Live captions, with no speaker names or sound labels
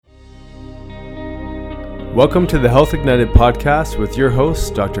Welcome to the Health Ignited podcast with your hosts,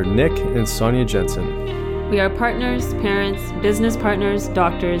 Dr. Nick and Sonia Jensen. We are partners, parents, business partners,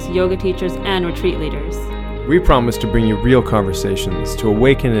 doctors, yoga teachers, and retreat leaders. We promise to bring you real conversations to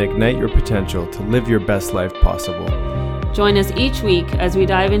awaken and ignite your potential to live your best life possible. Join us each week as we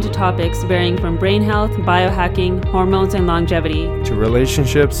dive into topics varying from brain health, biohacking, hormones, and longevity, to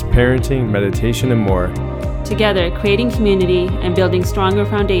relationships, parenting, meditation, and more. Together, creating community and building stronger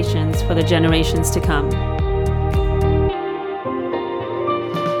foundations for the generations to come.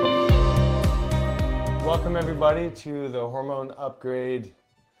 Welcome everybody to the Hormone Upgrade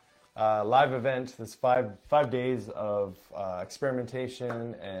live event. This five days of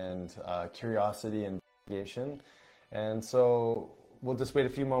experimentation and curiosity and investigation. And so we'll just wait a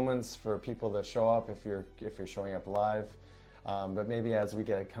few moments for people to show up if you're showing up live. But maybe as we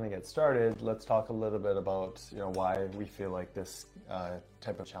get started, let's talk a little bit about why we feel like this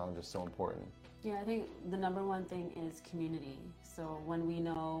type of challenge is so important. Yeah, I think the number one thing is community. So when we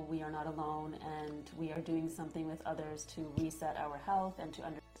know we are not alone and we are doing something with others to reset our health and to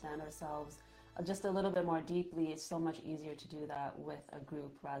understand ourselves just a little bit more deeply, it's so much easier to do that with a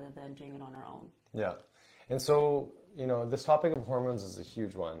group rather than doing it on our own. Yeah, and so this topic of hormones is a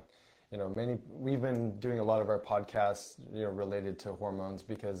huge one. We've been doing a lot of our podcasts, related to hormones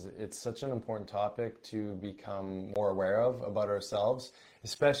because it's such an important topic to become more aware of about ourselves,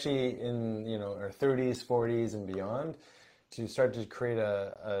 especially in, our 30s, 40s and beyond, to start to create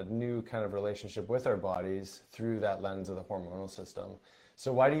a new kind of relationship with our bodies through that lens of the hormonal system.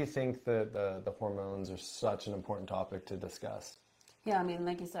 So why do you think that the hormones are such an important topic to discuss? Yeah, I mean,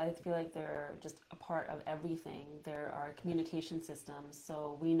 like you said, I feel like they're just a part of everything. There are communication systems.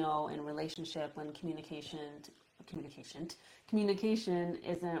 So we know in relationship when communication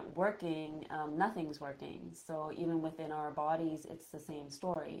isn't working, nothing's working. So even within our bodies, it's the same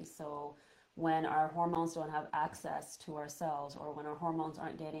story. So when our hormones don't have access to our cells, or when our hormones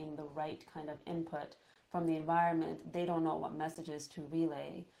aren't getting the right kind of input from the environment, they don't know what messages to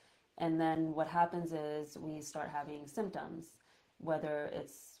relay. And then what happens is we start having symptoms. Whether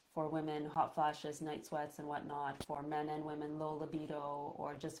it's for women, hot flashes, night sweats and whatnot, for men and women, low libido,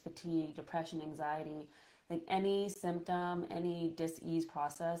 or just fatigue, depression, anxiety, like any symptom, any dis-ease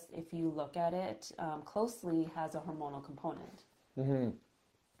process, if you look at it closely, has a hormonal component. Mm-hmm.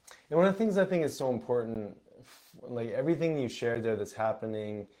 And one of the things I think is so important, like everything you shared there that's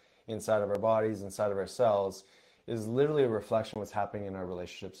happening inside of our bodies, inside of our cells, is literally a reflection of what's happening in our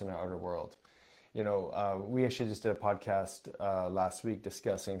relationships in our outer world. We actually just did a podcast last week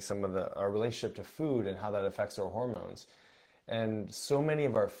discussing some of our relationship to food and how that affects our hormones. And so many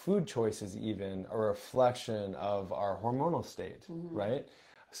of our food choices even are a reflection of our hormonal state, right?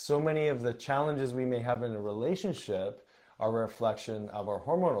 So many of the challenges we may have in a relationship are a reflection of our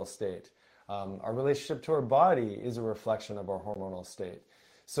hormonal state. Our relationship to our body is a reflection of our hormonal state.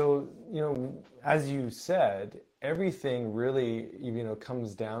 So, as you said, everything really,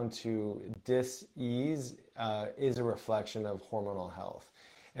 comes down to dis-ease is a reflection of hormonal health.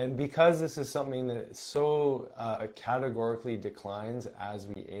 And because this is something that so categorically declines as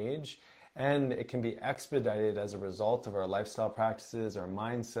we age, and it can be expedited as a result of our lifestyle practices, our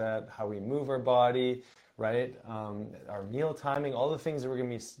mindset, how we move our body, right? Our meal timing, all the things that we're going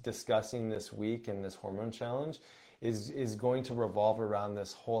to be discussing this week in this hormone challenge is going to revolve around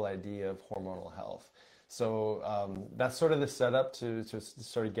this whole idea of hormonal health. So that's sort of the setup to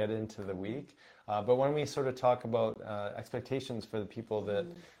sort of get into the week. But when we sort of talk about expectations for the people that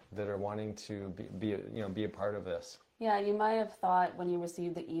are wanting to be a part of this. Yeah, you might have thought when you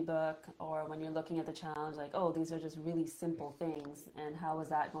received the ebook or when you're looking at the challenge, like, oh, these are just really simple things, and how is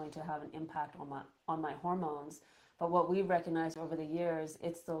that going to have an impact on my hormones? But what we've recognized over the years,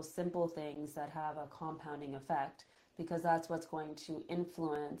 it's those simple things that have a compounding effect, because that's what's going to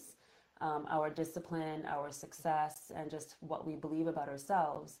influence our discipline, our success, and just what we believe about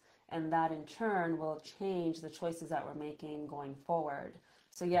ourselves. And that in turn will change the choices that we're making going forward.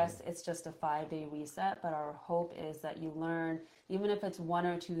 So yes, it's just a 5-day reset, but our hope is that you learn, even if it's one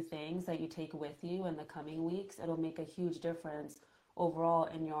or two things that you take with you in the coming weeks, it'll make a huge difference overall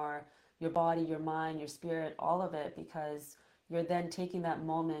in your body, your mind, your spirit, all of it, because you're then taking that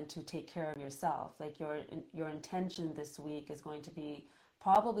moment to take care of yourself. Like your intention this week is going to be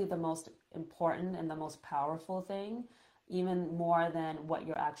probably the most important and the most powerful thing, even more than what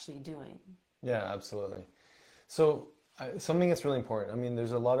you're actually doing. Yeah, absolutely. So something that's really important. I mean,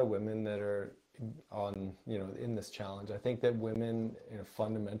 there's a lot of women that are on, in this challenge. I think that women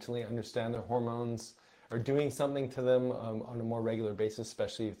fundamentally understand their hormones, are doing something to them on a more regular basis,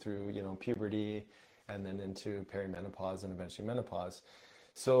 especially through, puberty and then into perimenopause and eventually menopause.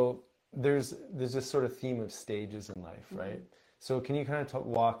 So there's this sort of theme of stages in life, right? So can you kind of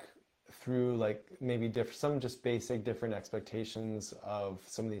walk through like maybe some just basic different expectations of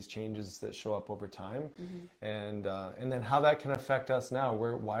some of these changes that show up over time, and then how that can affect us now,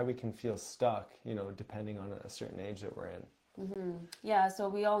 why we can feel stuck, depending on a certain age that we're in. Yeah, so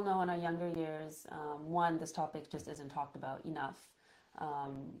we all know in our younger years, one, this topic just isn't talked about enough.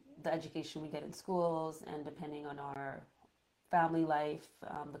 The education we get in schools, and depending on our family life,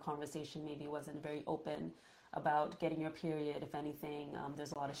 the conversation maybe wasn't very open about getting your period. If anything,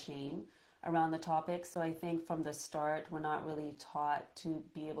 there's a lot of shame around the topic. So I think from the start, we're not really taught to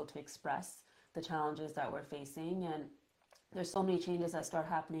be able to express the challenges that we're facing. And there's so many changes that start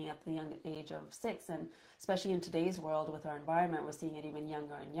happening at the young age of 6, and especially in today's world with our environment, we're seeing it even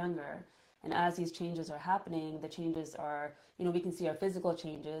younger and younger. And as these changes are happening, the changes are, we can see our physical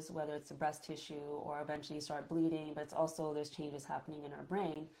changes, whether it's the breast tissue or eventually start bleeding, but it's also there's changes happening in our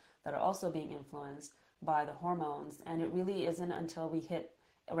brain that are also being influenced by the hormones. And it really isn't until we hit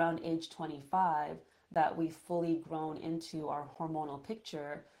around age 25 that we've fully grown into our hormonal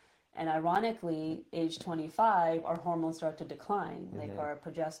picture. And ironically, age 25, our hormones start to decline, like our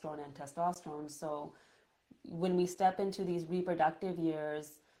progesterone and testosterone. So when we step into these reproductive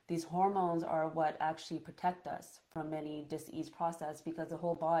years, these hormones are what actually protect us from any disease process, because the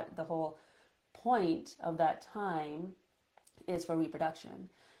whole point of that time is for reproduction.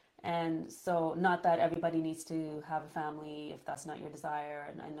 And so, not that everybody needs to have a family if that's not your desire.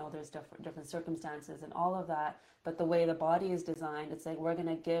 And I know there's different circumstances and all of that. But the way the body is designed, it's like we're going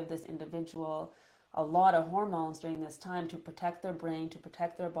to give this individual a lot of hormones during this time to protect their brain, to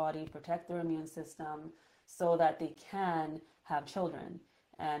protect their body, protect their immune system, so that they can have children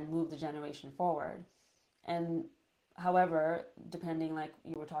and move the generation forward. And however, depending, like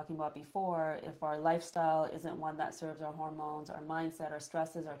you were talking about before, if our lifestyle isn't one that serves our hormones, our mindset, our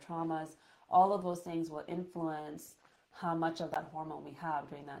stresses, our traumas, all of those things will influence how much of that hormone we have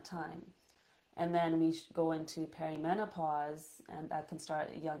during that time. And then we go into perimenopause, and that can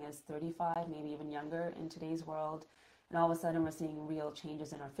start as young as 35, maybe even younger in today's world. And all of a sudden, we're seeing real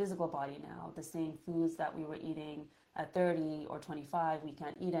changes in our physical body now. The same foods that we were eating at 30 or 25, we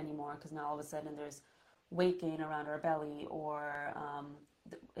can't eat anymore, because now all of a sudden there's weight gain around our belly, or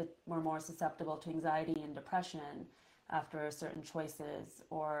we're more susceptible to anxiety and depression after certain choices,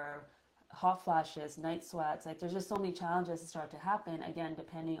 or hot flashes, night sweats. Like there's just so many challenges that start to happen, again,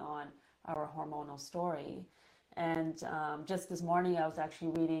 depending on our hormonal story. And just this morning, I was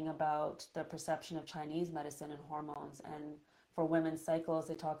actually reading about the perception of Chinese medicine and hormones. And for women's cycles,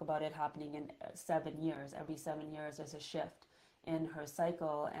 they talk about it happening in 7 years. Every 7 years, there's a shift in her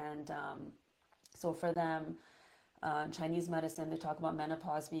cycle. And so for them, Chinese medicine, they talk about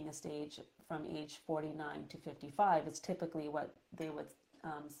menopause being a stage from age 49 to 55. It's typically what they would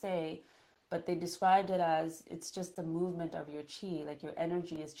say, but they described it as it's just the movement of your chi, like your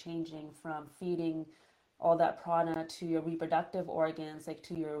energy is changing from feeding all that prana to your reproductive organs, like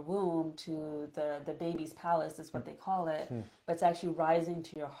to your womb, to the baby's palace is what they call it, but it's actually rising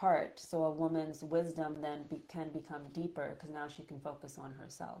to your heart. So a woman's wisdom then can become deeper, because now she can focus on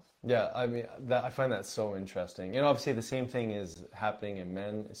herself. Yeah, I mean, I find that so interesting. And obviously the same thing is happening in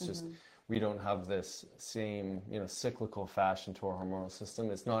men. It's just we don't have this same, cyclical fashion to our hormonal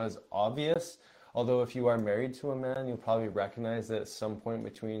system. It's not as obvious. Although if you are married to a man, you'll probably recognize that at some point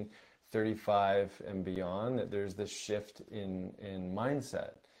between 35 and beyond, that there's this shift in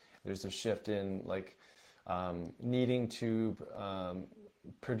mindset. There's a shift in needing to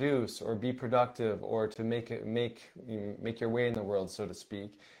produce or be productive, or to make your way in the world, so to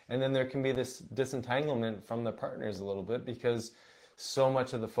speak. And then there can be this disentanglement from the partners a little bit, because so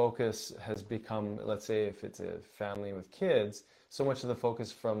much of the focus has become, let's say if it's a family with kids, so much of the focus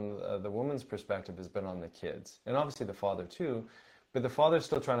from the woman's perspective has been on the kids, and obviously the father too. But the father's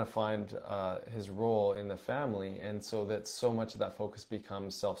still trying to find his role in the family, and so that so much of that focus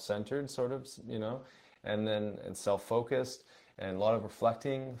becomes self-centered, sort of, and self-focused, and a lot of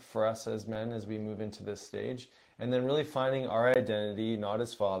reflecting for us as men as we move into this stage, and then really finding our identity, not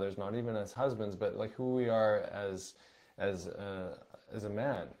as fathers, not even as husbands, but like who we are as a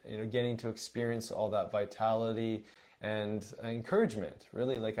man, getting to experience all that vitality and encouragement.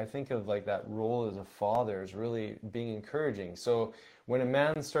 Really, like I think of like that role as a father is really being encouraging. So when a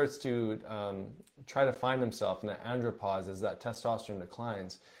man starts to try to find himself in that andropause, as that testosterone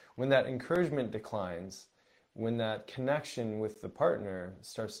declines, when that encouragement declines, when that connection with the partner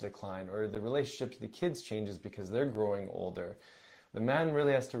starts to decline, or the relationship to the kids changes because they're growing older, the man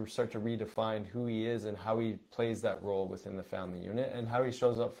really has to start to redefine who he is and how he plays that role within the family unit, and how he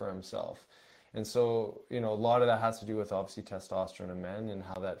shows up for himself. And so, a lot of that has to do with obviously testosterone in men and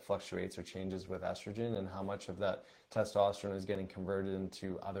how that fluctuates or changes with estrogen and how much of that testosterone is getting converted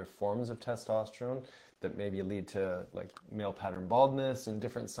into other forms of testosterone that maybe lead to like male pattern baldness and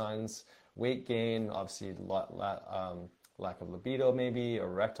different signs, weight gain, obviously lack of libido maybe, or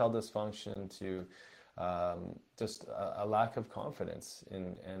erectile dysfunction, to just a lack of confidence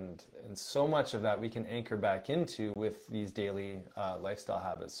and so much of that we can anchor back into with these daily lifestyle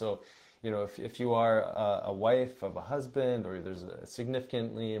habits. So if you are a wife of a husband, or there's a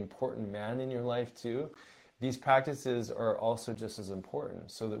significantly important man in your life too, these practices are also just as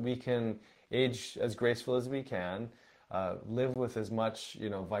important, so that we can age as graceful as we can, live with as much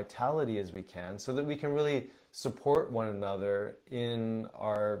vitality as we can, so that we can really support one another in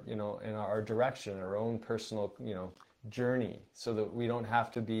our direction, our own personal journey, so that we don't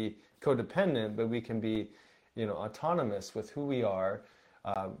have to be codependent, but we can be autonomous with who we are,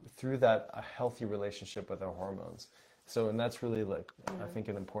 through that a healthy relationship with our hormones. So, and that's really I think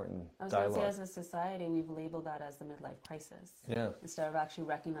an important I was dialogue. going to say, as a society, we've labeled that as the midlife crisis. Yeah. Instead of actually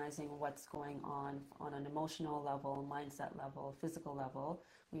recognizing what's going on an emotional level, mindset level, physical level,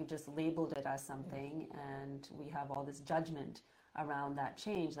 we've just labeled it as something, and we have all this judgment around that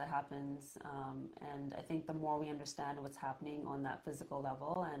change that happens. And I think the more we understand what's happening on that physical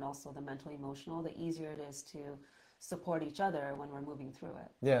level and also the mental, emotional, the easier it is to support each other when we're moving through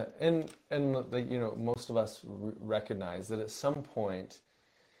it. Yeah, and most of us recognize that at some point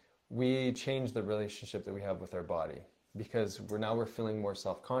we change the relationship that we have with our body, because we're feeling more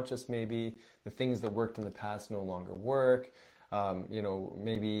self-conscious. Maybe the things that worked in the past no longer work.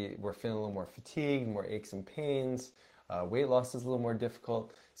 Maybe we're feeling a little more fatigued, more aches and pains. Weight loss is a little more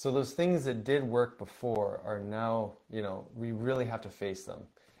difficult. So those things that did work before are now, we really have to face them.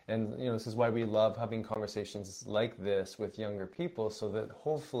 And this is why we love having conversations like this with younger people, so that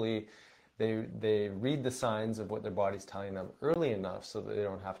hopefully they read the signs of what their body's telling them early enough, so that they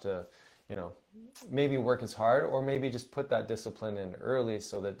don't have to, maybe work as hard, or maybe just put that discipline in early,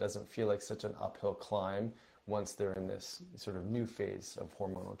 so that it doesn't feel like such an uphill climb once they're in this sort of new phase of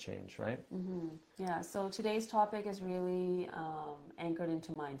hormonal change, right? Mm-hmm. Yeah, so today's topic is really anchored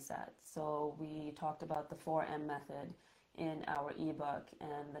into mindset. So we talked about the 4M method in our ebook,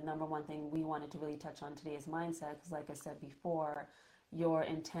 and the number one thing we wanted to really touch on today is mindset, because like I said before, your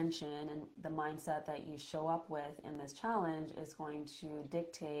intention and the mindset that you show up with in this challenge is going to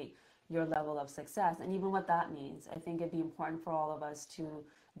dictate your level of success, and even what that means. I think it'd be important for all of us to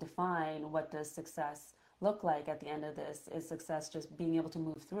define, what does success look like at the end of this? Is success just being able to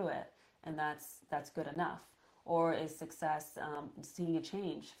move through it, and that's good enough? Or is success seeing a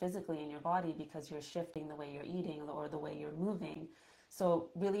change physically in your body because you're shifting the way you're eating or the way you're moving? So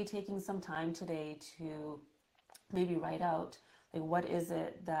really taking some time today to maybe write out, like, what is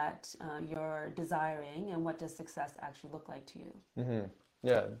it that you're desiring, and what does success actually look like to you? Mm-hmm.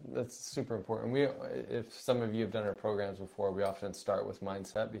 Yeah, that's super important. If some of you have done our programs before, we often start with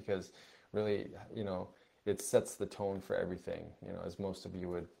mindset, because really, it sets the tone for everything, as most of you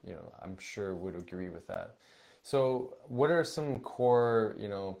would, I'm sure would agree with that. So what are some core,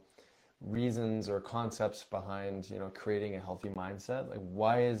 reasons or concepts behind, creating a healthy mindset? Like,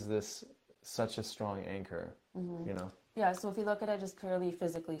 why is this such a strong anchor, Yeah, so if you look at it just purely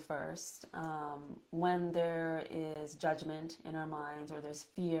physically first, when there is judgment in our minds, or there's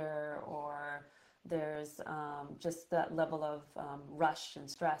fear, or there's just that level of rush and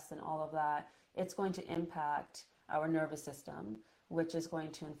stress and all of that, it's going to impact our nervous system, which is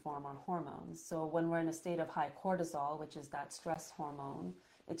going to inform our hormones. So when we're in a state of high cortisol, which is that stress hormone,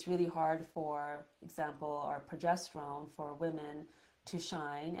 it's really hard, for example, our progesterone for women to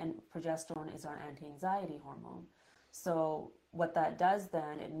shine, and progesterone is our anti-anxiety hormone. So what that does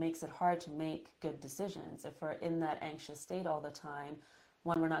then, it makes it hard to make good decisions. If we're in that anxious state all the time,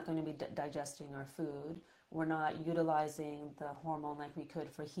 one, we're not going to be digesting our food. We're not utilizing the hormone like we could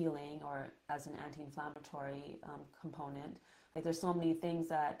for healing or as an anti-inflammatory component. Like, there's so many things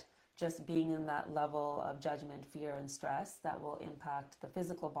that just being in that level of judgment, fear, and stress that will impact the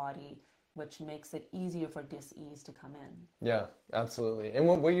physical body, which makes it easier for dis-ease to come in. Yeah, absolutely. And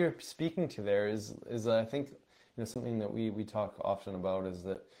what you're speaking to there is I think, something that we talk often about, is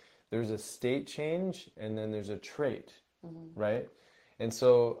that there's a state change and then there's a trait, right? And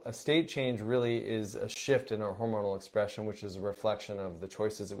so a state change really is a shift in our hormonal expression, which is a reflection of the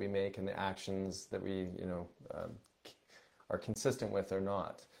choices that we make and the actions that we, are consistent with or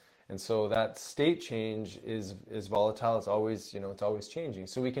not. And so that state change is volatile. It's always, it's always changing.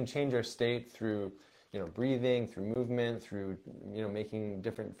 So we can change our state through, breathing, through movement, through, making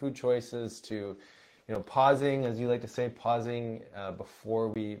different food choices, to, pausing, as you like to say, pausing before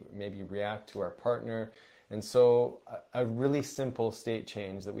we maybe react to our partner. And so a really simple state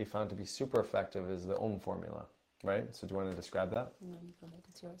change that we found to be super effective is the Om formula, right? So do you want to describe that? No, go ahead,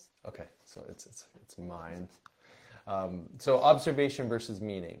 it's yours. Okay, so it's mine. So observation versus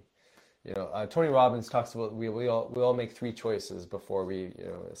meaning. Tony Robbins talks about we all make three choices before we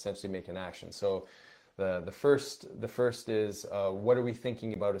essentially make an action. So the first is what are we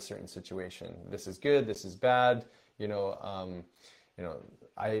thinking about a certain situation? This is good. This is bad.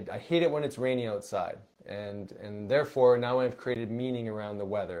 I hate it when it's rainy outside, and therefore now I've created meaning around the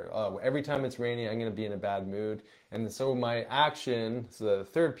weather. Oh, every time it's rainy, I'm going to be in a bad mood, and so my action. So the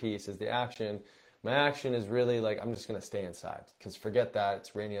third piece is the action. My action is really like I'm just going to stay inside because forget that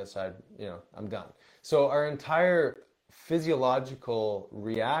it's rainy outside. I'm done. So our entire physiological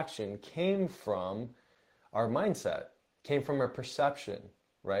reaction came from our mindset, came from our perception,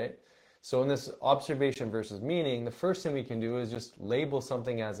 right? So in this observation versus meaning, the first thing we can do is just label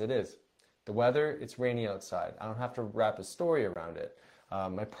something as it is. The weather, it's rainy outside. I don't have to wrap a story around it.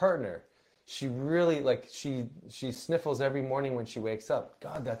 My partner, she really she sniffles every morning when she wakes up.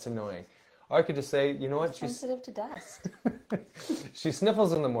 God, that's annoying. Or I could just say, you know what? She's sensitive to dust. She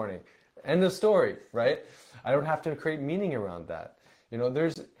sniffles in the morning. End of story, right? I don't have to create meaning around that.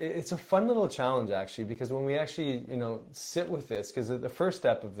 It's a fun little challenge actually, because when we actually, sit with this, because the first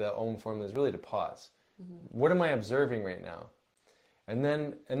step of the Om formula is really to pause. What am I observing right now? And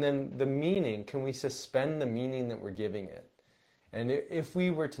then the meaning, can we suspend the meaning that we're giving it? And if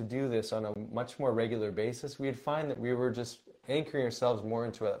we were to do this on a much more regular basis, we'd find that we were just anchoring ourselves more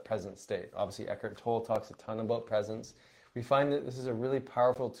into a present state. Obviously, Eckhart Tolle talks a ton about presence. We find that this is a really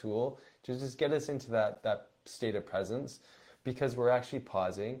powerful tool to just get us into that state of presence, because we're actually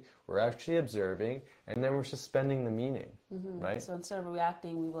pausing, we're actually observing, and then we're suspending the meaning, right? So instead of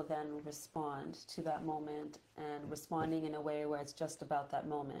reacting, we will then respond to that moment, and responding in a way where it's just about that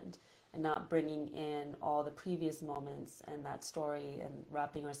moment and not bringing in all the previous moments and that story and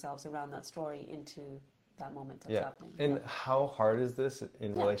wrapping ourselves around that story into that moment that's happening. And how hard is this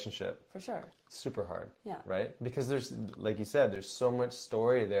in relationship? For sure. Super hard, Yeah. right? Because there's, like you said, there's so much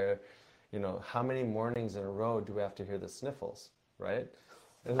story there. How many mornings in a row do we have to hear the sniffles, right?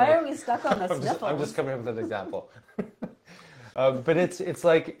 Why are we stuck on the sniffles? I'm just coming up with an example. But it's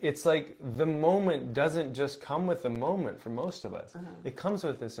like the moment doesn't just come with the moment for most of us. It comes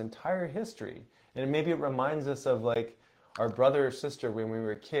with this entire history. And maybe it reminds us of like our brother or sister when we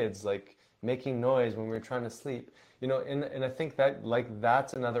were kids, like making noise when we were trying to sleep. And I think that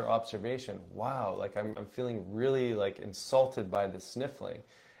that's another observation. Wow, like I'm feeling really like insulted by the sniffling.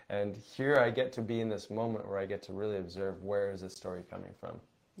 And here I get to be in this moment where I get to really observe, where is this story coming from?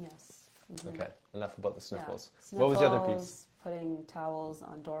 Yes. Okay, enough about the sniffles. Yeah. What was the other piece? Putting towels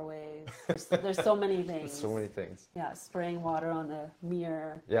on doorways. There's so many things. So many things. Yeah, spraying water on the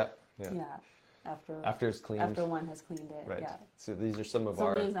mirror. Yeah. After it's cleaned. After one has cleaned it. Right. Yeah. So these are some of So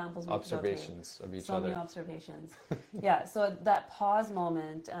our many examples observations of each so other. many observations. Yeah, so that pause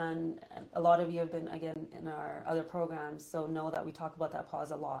moment, and a lot of you have been, again, in our other programs, so know that we talk about that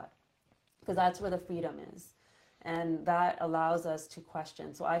pause a lot, because that's where the freedom is. And that allows us to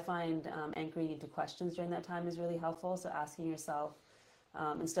question. So I find anchoring into questions during that time is really helpful. So asking yourself,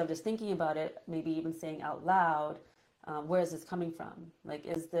 instead of just thinking about it, maybe even saying out loud, where is this coming from? Like,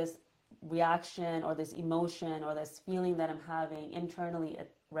 is this reaction or this emotion or this feeling that I'm having internally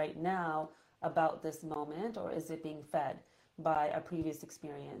right now about this moment, or is it being fed by a previous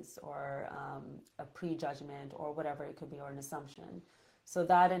experience or a prejudgment or whatever it could be, or an assumption? So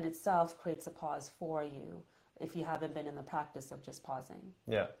that in itself creates a pause for you if you haven't been in the practice of just pausing.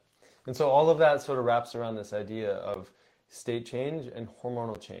 Yeah. And so all of that sort of wraps around this idea of state change and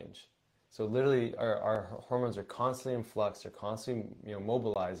hormonal change. So literally our hormones are constantly in flux, they're constantly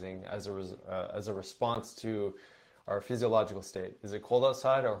mobilizing as a response to our physiological state. Is it cold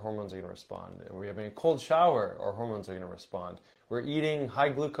outside? Our hormones are going to respond. Are we having a cold shower? Our hormones are going to respond. We're eating high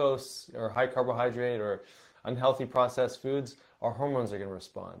glucose or high carbohydrate or unhealthy processed foods, our hormones are going to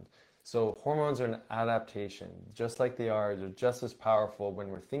respond. So hormones are an adaptation, just like they're just as powerful when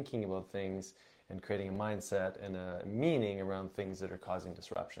we're thinking about things and creating a mindset and a meaning around things that are causing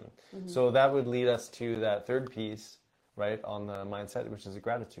disruption. Mm-hmm. So that would lead us to that third piece, right, on the mindset, which is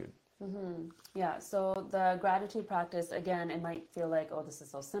gratitude. Mm-hmm. Yeah, so the gratitude practice, again, it might feel like, oh, this is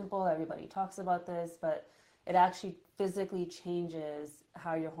so simple, everybody talks about this, but it actually physically changes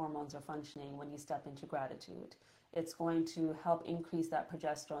how your hormones are functioning when you step into gratitude. It's going to help increase that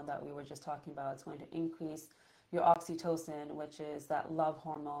progesterone that we were just talking about. It's going to increase your oxytocin, which is that love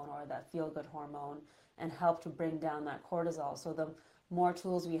hormone or that feel-good hormone, and help to bring down that cortisol. So the more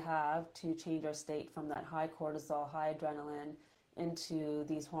tools we have to change our state from that high cortisol, high adrenaline into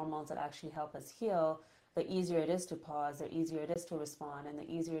these hormones that actually help us heal, the easier it is to pause, the easier it is to respond, and the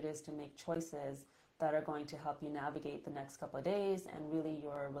easier it is to make choices that are going to help you navigate the next couple of days and really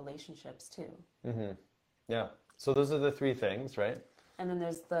your relationships too. Mm-hmm. Yeah. So those are the three things, right? And then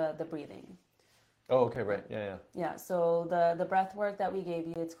there's the breathing. Oh, okay, right. Yeah, yeah. Yeah, so the breath work that we gave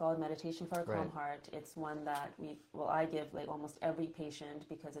you, it's called Meditation for a Calm Right. Heart. It's one that I give like almost every patient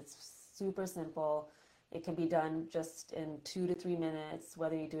because it's super simple. It can be done just in 2 to 3 minutes,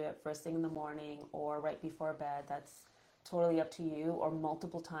 whether you do it first thing in the morning or right before bed. That's totally up to you, or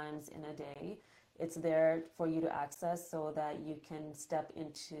multiple times in a day. It's there for you to access so that you can step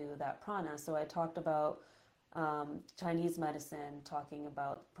into that prana. So I talked about Chinese medicine, talking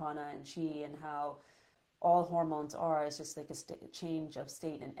about prana and qi and how all hormones are. It's just like a change of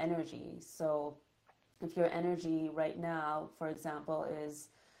state and energy. So if your energy right now, for example, is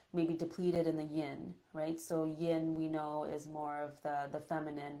maybe depleted in the yin, right? So yin, we know, is more of the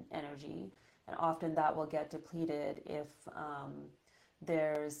feminine energy. And often that will get depleted if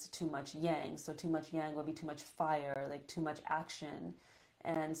there's too much yang. So too much yang will be too much fire, like too much action.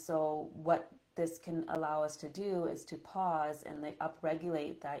 And so what this can allow us to do is to pause and like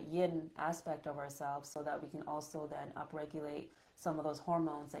upregulate that yin aspect of ourselves so that we can also then upregulate some of those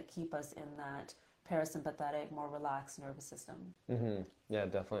hormones that keep us in that parasympathetic, more relaxed nervous system. Mm-hmm. Yeah,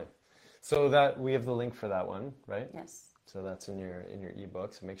 definitely. So that we have the link for that one, right? Yes. So that's in your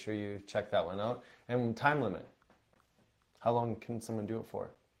ebook. So make sure you check that one out. And time limit. How long can someone do it for?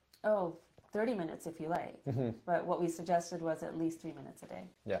 Oh, 30 minutes if you like. But what we suggested was at least 3 minutes a day.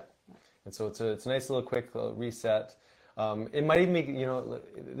 Yeah. And so it's a nice little quick reset. It might even make,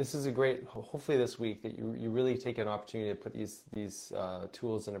 this is a great, hopefully this week that you really take an opportunity to put these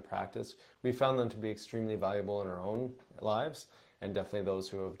tools into practice. We found them to be extremely valuable in our own lives, and definitely those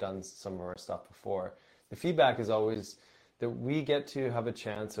who have done some of our stuff before. The feedback is always that we get to have a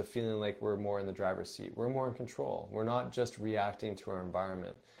chance of feeling like we're more in the driver's seat. We're more in control. We're not just reacting to our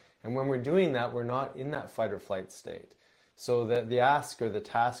environment. And when we're doing that, we're not in that fight or flight state. So the ask or the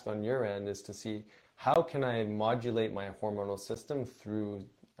task on your end is to see, how can I modulate my hormonal system through,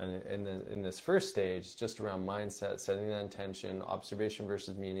 in this first stage, just around mindset, setting that intention, observation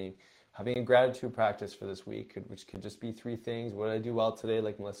versus meaning, having a gratitude practice for this week, which could just be 3 things. What did I do well today?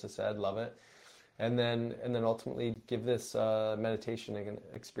 Like Melissa said, love it. And then ultimately give this meditation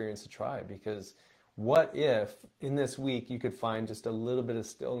experience a try, because what if in this week you could find just a little bit of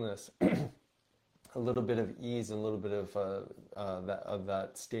stillness, a little bit of ease, and a little bit of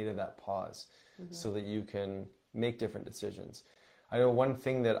that state of that pause, so that you can make different decisions. I know one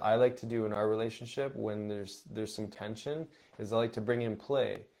thing that I like to do in our relationship when there's some tension is I like to bring in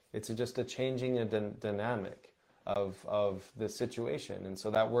play. It's just a changing a dynamic of the situation, and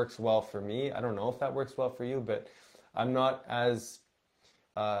so that works well for me. I don't know if that works well for you, but I'm not as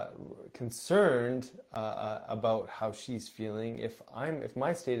concerned about how she's feeling. If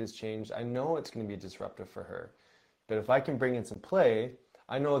my state has changed, I know it's going to be disruptive for her. But if I can bring in some play,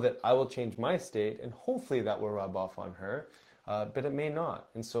 I know that I will change my state, and hopefully that will rub off on her. But it may not.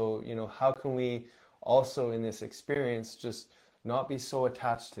 And so, how can we also in this experience just not be so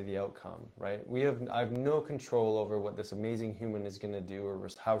attached to the outcome, right? I have no control over what this amazing human is going to do or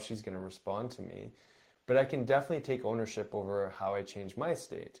how she's going to respond to me. But I can definitely take ownership over how I change my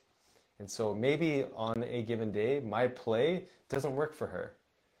state. And so maybe on a given day, my play doesn't work for her.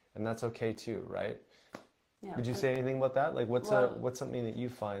 And that's okay too, right? Yeah. Would you say anything about that? Like what's something that you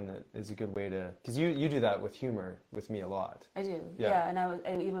find that is a good way to, because you do that with humor with me a lot. I do. Yeah. And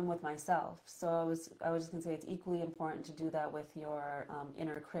and even with myself. So I was just going to say it's equally important to do that with your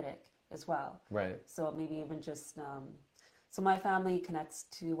inner critic as well. Right. So maybe even just so my family connects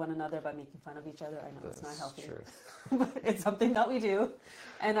to one another by making fun of each other. I know it's not healthy, but it's something that we do.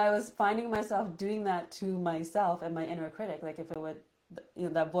 And I was finding myself doing that to myself and my inner critic. Like if it would,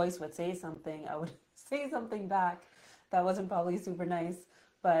 that voice would say something, I would say something back that wasn't probably super nice,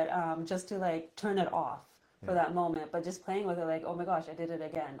 but just to like turn it off for that moment. But just playing with it, like, oh my gosh, I did it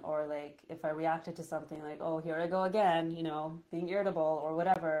again. Or like if I reacted to something, like, oh, here I go again, being irritable or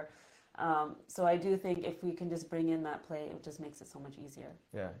whatever. So I do think if we can just bring in that play, it just makes it so much easier.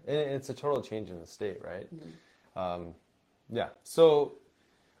 Yeah, and it's a total change in the state, right? Mm-hmm. Yeah, so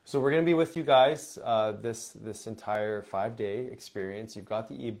we're going to be with you guys this entire 5-day experience. You've got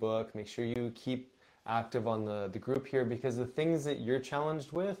the ebook. Make sure you keep active on the group here, because the things that you're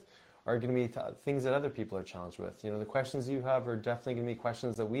challenged with are going to be things that other people are challenged with. The questions you have are definitely going to be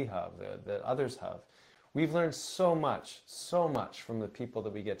questions that we have, that others have. We've learned so much from the people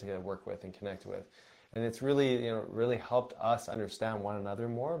that we get to work with and connect with. And it's really, really helped us understand one another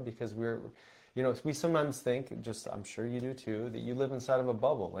more because we sometimes think, just I'm sure you do too, that you live inside of a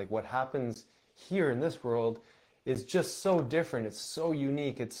bubble. Like what happens here in this world is just so different. It's so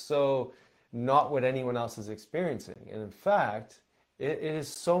unique. It's so not what anyone else is experiencing. And in fact, it is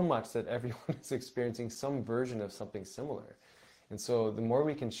so much that everyone is experiencing some version of something similar. And so the more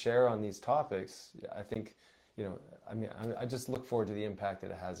we can share on these topics, I think, I just look forward to the impact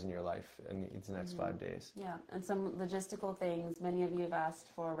that it has in your life in these next 5 days. Yeah, and some logistical things. Many of you have asked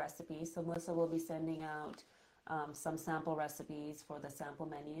for recipes, so Melissa will be sending out some sample recipes for the sample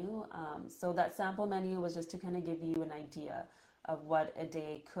menu. So that sample menu was just to kind of give you an idea of what a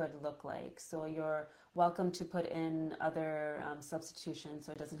day could look like. So you're welcome to put in other substitutions,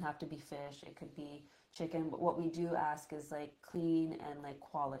 so it doesn't have to be fish. It could be chicken. But what we do ask is like clean and like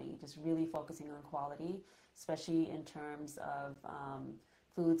quality, just really focusing on quality, especially in terms of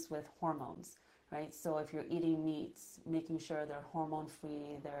foods with hormones, right? So if you're eating meats, making sure they're hormone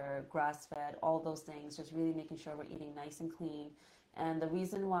free, they're grass fed, all those things, just really making sure we're eating nice and clean. And the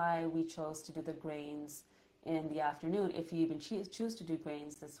reason why we chose to do the grains in the afternoon, if you even choose to do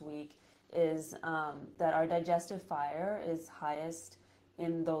grains this week, is that our digestive fire is highest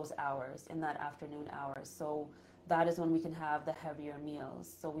in those hours, in that afternoon hours. So that is when we can have the heavier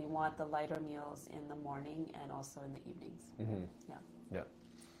meals. So we want the lighter meals in the morning and also in the evenings. Mm-hmm. Yeah.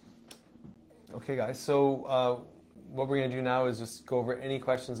 Yeah. Okay, guys. So what we're going to do now is just go over any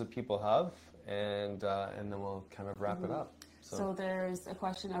questions that people have, and then we'll kind of wrap it up. So there's a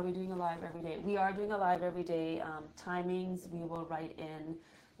question, are we doing a live every day? We are doing a live every day. Timings, we will write in.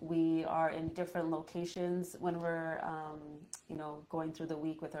 We are in different locations when we're, going through the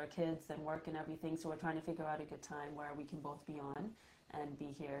week with our kids and work and everything. So we're trying to figure out a good time where we can both be on and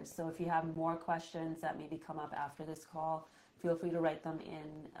be here. So if you have more questions that maybe come up after this call, feel free to write them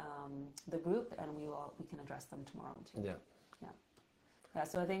in the group, and we can address them tomorrow too. Yeah.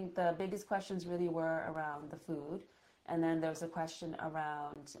 So I think the biggest questions really were around the food, and then there was a question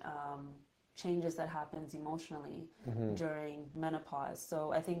around changes that happens emotionally during menopause.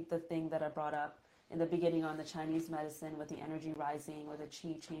 So I think the thing that I brought up in the beginning on the Chinese medicine with the energy rising or the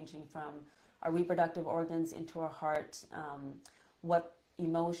qi changing from our reproductive organs into our heart, what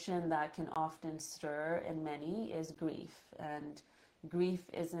emotion that can often stir in many is grief. And grief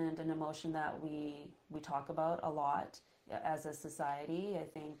isn't an emotion that we talk about a lot as a society. I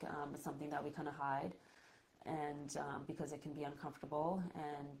think it's something that we kind of hide, and because it can be uncomfortable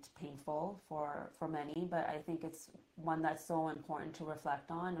and painful for many. But I think it's one that's so important to reflect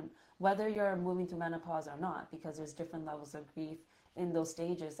on, and whether you're moving through menopause or not, because there's different levels of grief in those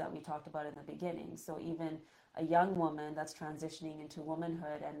stages that we talked about in the beginning. So even a young woman that's transitioning into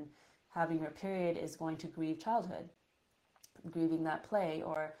womanhood and having her period is going to grieve childhood, grieving that play,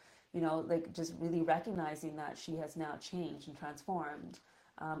 or like just really recognizing that she has now changed and transformed.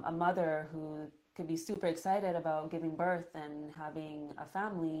 A mother who could be super excited about giving birth and having a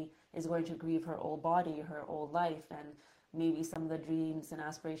family is going to grieve her old body, her old life, and maybe some of the dreams and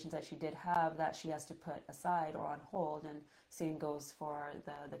aspirations that she did have that she has to put aside or on hold. And same goes for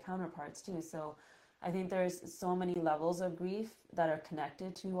the counterparts too. So I think there's so many levels of grief that are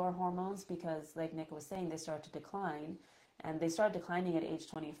connected to our hormones, because like Nick was saying, they start to decline, and they start declining at age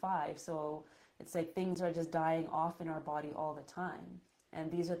 25. So it's like things are just dying off in our body all the time. And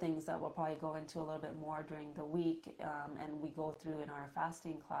these are things that we'll probably go into a little bit more during the week, and we go through in our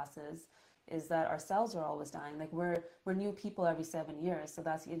fasting classes, is that our cells are always dying. Like we're new people every 7 years. So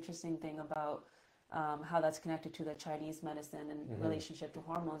that's the interesting thing about how that's connected to the Chinese medicine and relationship to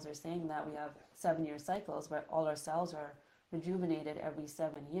hormones. They're saying that we have 7-year cycles where all our cells are rejuvenated every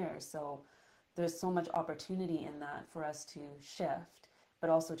 7 years. So there's so much opportunity in that for us to shift, but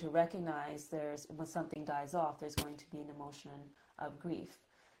also to recognize when something dies off, there's going to be an emotion of grief.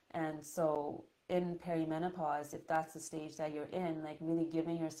 And so in perimenopause, if that's the stage that you're in, like really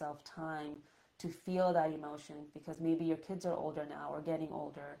giving yourself time to feel that emotion, because maybe your kids are older now or getting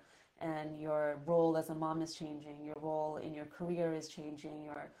older, and your role as a mom is changing, your role in your career is changing,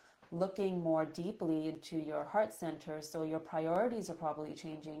 you're looking more deeply into your heart center, so your priorities are probably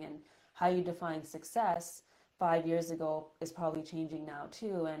changing, and how you define success 5 years ago is probably changing now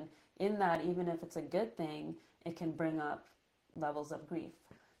too. And in that, even if it's a good thing, it can bring up levels of grief.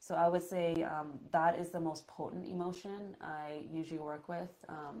 So I would say that is the most potent emotion I usually work with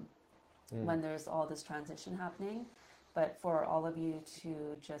when there's all this transition happening. But for all of you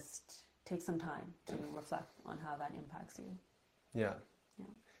to just take some time to reflect on how that impacts you. Yeah.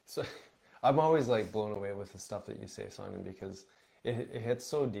 So I'm always like blown away with the stuff that you say, Simon, because it hits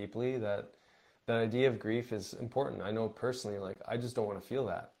so deeply that that idea of grief is important. I know personally, like I just don't want to feel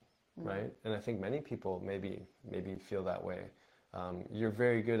that. right? And I think many people maybe feel that way. You're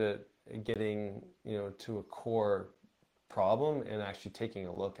very good at getting, to a core problem and actually taking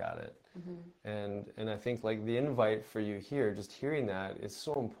a look at it. And I think like the invite for you here, just hearing that is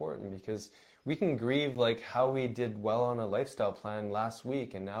so important because we can grieve like how we did well on a lifestyle plan last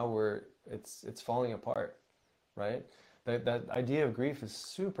week and now it's falling apart, right? That idea of grief is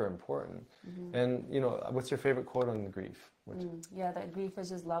super important. And what's your favorite quote on the grief? Yeah, that grief is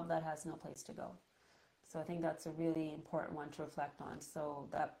just love that has no place to go. So I think that's a really important one to reflect on. So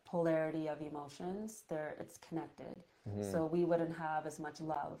that polarity of emotions, it's connected. So we wouldn't have as much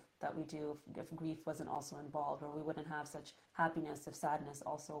love that we do if grief wasn't also involved, or we wouldn't have such happiness if sadness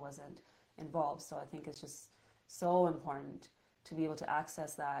also wasn't involved. So I think it's just so important to be able to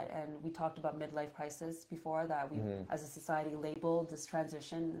access that. And we talked about midlife crisis before, that we as a society labeled this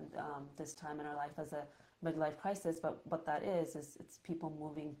transition, this time in our life as a midlife crisis. But what that is it's people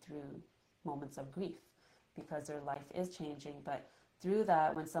moving through moments of grief because their life is changing. But through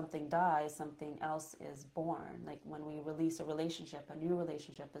that, when something dies, something else is born. Like when we release a relationship, a new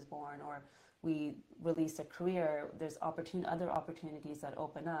relationship is born, or we release a career, there's other opportunities that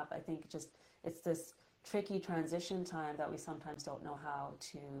open up. I think it's this tricky transition time that we sometimes don't know how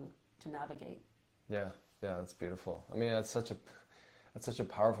to navigate. Yeah, that's beautiful. I mean, that's such a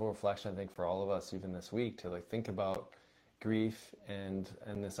powerful reflection, I think, for all of us, even this week, to like think about grief and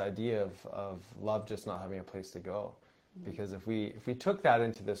this idea of love just not having a place to go. Because if we took that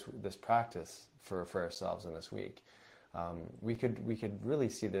into this practice for ourselves in this week, we could really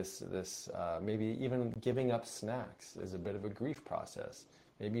see this maybe even giving up snacks is a bit of a grief process.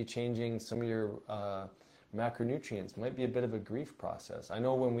 Maybe changing some of your macronutrients might be a bit of a grief process. I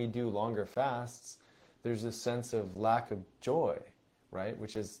know when we do longer fasts, there's this sense of lack of joy, right?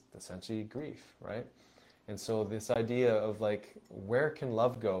 Which is essentially grief, right? And so this idea of like, where can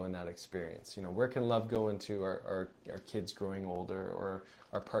love go in that experience? Where can love go into our kids growing older, or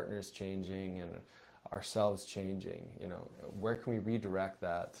our partners changing and ourselves changing? Where can we redirect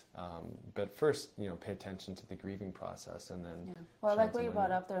that? But first, pay attention to the grieving process, and then. Yeah. Well, like what you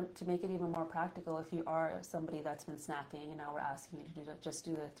brought up there, to make it even more practical, if you are somebody that's been snacking and now we're asking you to just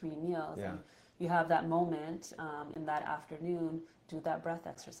do the 3 meals, and you have that moment in that afternoon, do that breath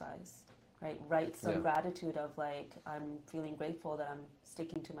exercise. Right, write some gratitude of like, I'm feeling grateful that I'm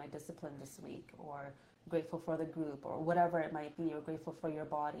sticking to my discipline this week, or grateful for the group, or whatever it might be, or grateful for your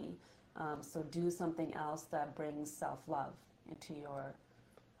body. So do something else that brings self-love into your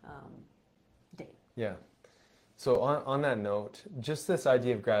day. Yeah. So on that note, just this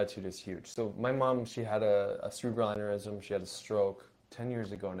idea of gratitude is huge. So my mom, she had a cerebral aneurysm. She had a stroke 10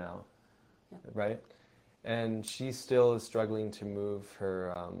 years ago now, right? And she still is struggling to move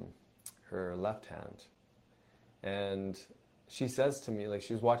her left hand. And she says to me, like,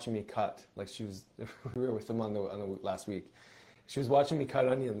 she was watching me cut, like we were with them on the last week. She was watching me cut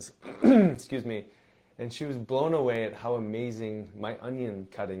onions, excuse me, and she was blown away at how amazing my onion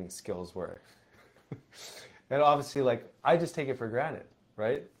cutting skills were. And obviously, like, I just take it for granted,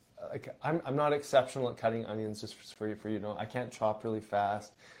 right? Like, I'm not exceptional at cutting onions, just for you to know. I can't chop really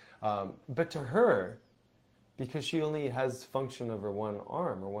fast. But to her, because she only has function of her one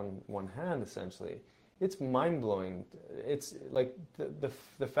arm or one hand, essentially, it's mind-blowing. It's like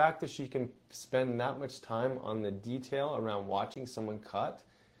the fact that she can spend that much time on the detail around watching someone cut.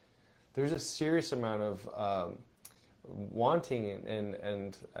 There's a serious amount of wanting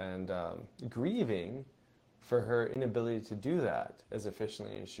and grieving for her inability to do that as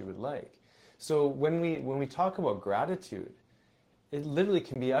efficiently as she would like. So when we talk about gratitude, it literally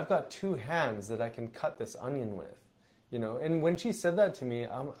can be, I've got 2 hands that I can cut this onion with, And when she said that to me,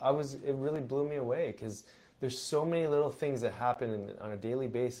 it really blew me away, because there's so many little things that happen on a daily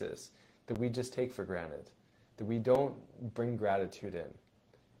basis that we just take for granted, that we don't bring gratitude in.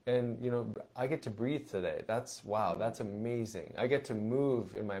 And I get to breathe today. That's amazing. I get to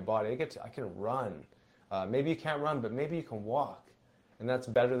move in my body. I can run. Maybe you can't run, but maybe you can walk, and that's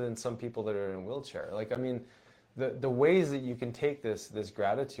better than some people that are in a wheelchair. Like, I mean, the ways that you can take this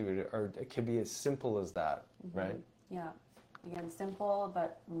gratitude it can be as simple as that, right? Yeah. Again, simple,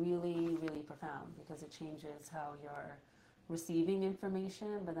 but really, really profound, because it changes how you're receiving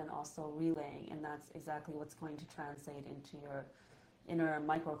information, but then also relaying, and that's exactly what's going to translate into your inner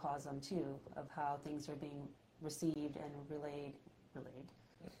microcosm too, of how things are being received and relayed.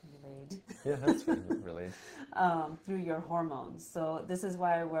 Yeah, that's relayed. Through your hormones. So this is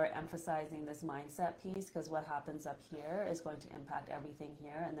why we're emphasizing this mindset piece, because what happens up here is going to impact everything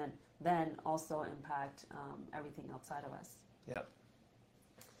here, and then also impact everything outside of us. Yeah.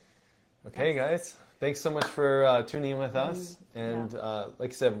 Okay, guys. Thanks so much for tuning in with us. And like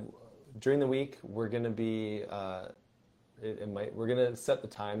I said, during the week, we're going to be, we're going to set the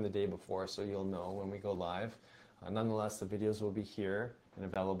time the day before so you'll know when we go live. Nonetheless, the videos will be here and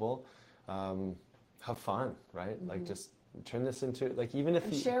available. Have fun, right? Like just turn this into, like even if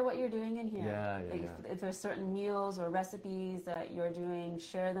And you share what you're doing in here. Yeah. If there's certain meals or recipes that you're doing,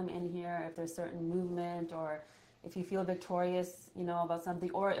 share them in here. If there's certain movement, or if you feel victorious, about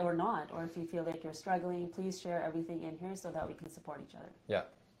something, or not, or if you feel like you're struggling, please share everything in here so that we can support each other. Yeah.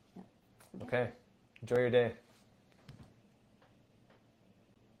 Okay. Enjoy your day.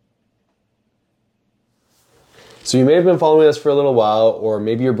 So you may have been following us for a little while, or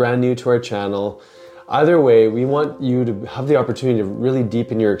maybe you're brand new to our channel. Either way, we want you to have the opportunity to really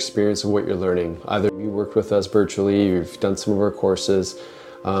deepen your experience of what you're learning. Either you worked with us virtually, you've done some of our courses,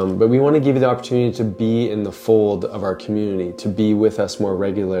 but we want to give you the opportunity to be in the fold of our community, to be with us more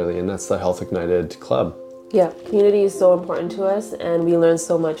regularly, and that's the Health Ignited Club. Yeah, community is so important to us, and we learn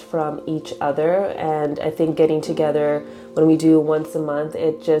so much from each other. And I think getting together when we do once a month,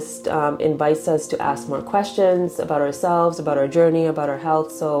 it just invites us to ask more questions about ourselves, about our journey, about our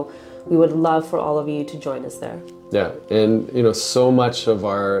health. So we would love for all of you to join us there. Yeah, and so much of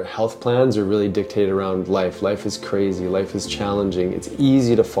our health plans are really dictated around life. Life is crazy, life is challenging. It's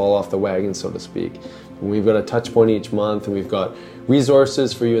easy to fall off the wagon, so to speak. We've got a touch point each month, and we've got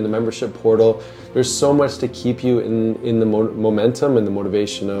resources for you in the membership portal. There's so much to keep you in the momentum and the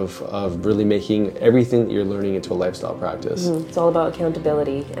motivation of really making everything that you're learning into a lifestyle practice. It's all about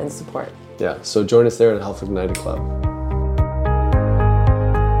accountability and support. Yeah, so join us there at Health Ignited Club.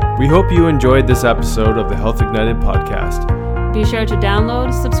 We hope you enjoyed this episode of the Health Ignited podcast. Be sure to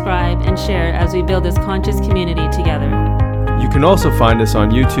download, subscribe, and share as we build this conscious community together. You can also find us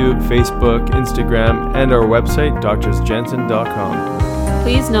on YouTube, Facebook, Instagram, and our website, doctorsjensen.com.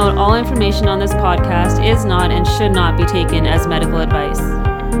 Please note all information on this podcast is not and should not be taken as medical advice.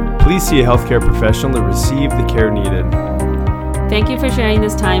 Please see a healthcare professional to receive the care needed. Thank you for sharing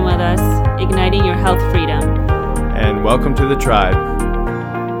this time with us, igniting your health freedom. And welcome to the tribe.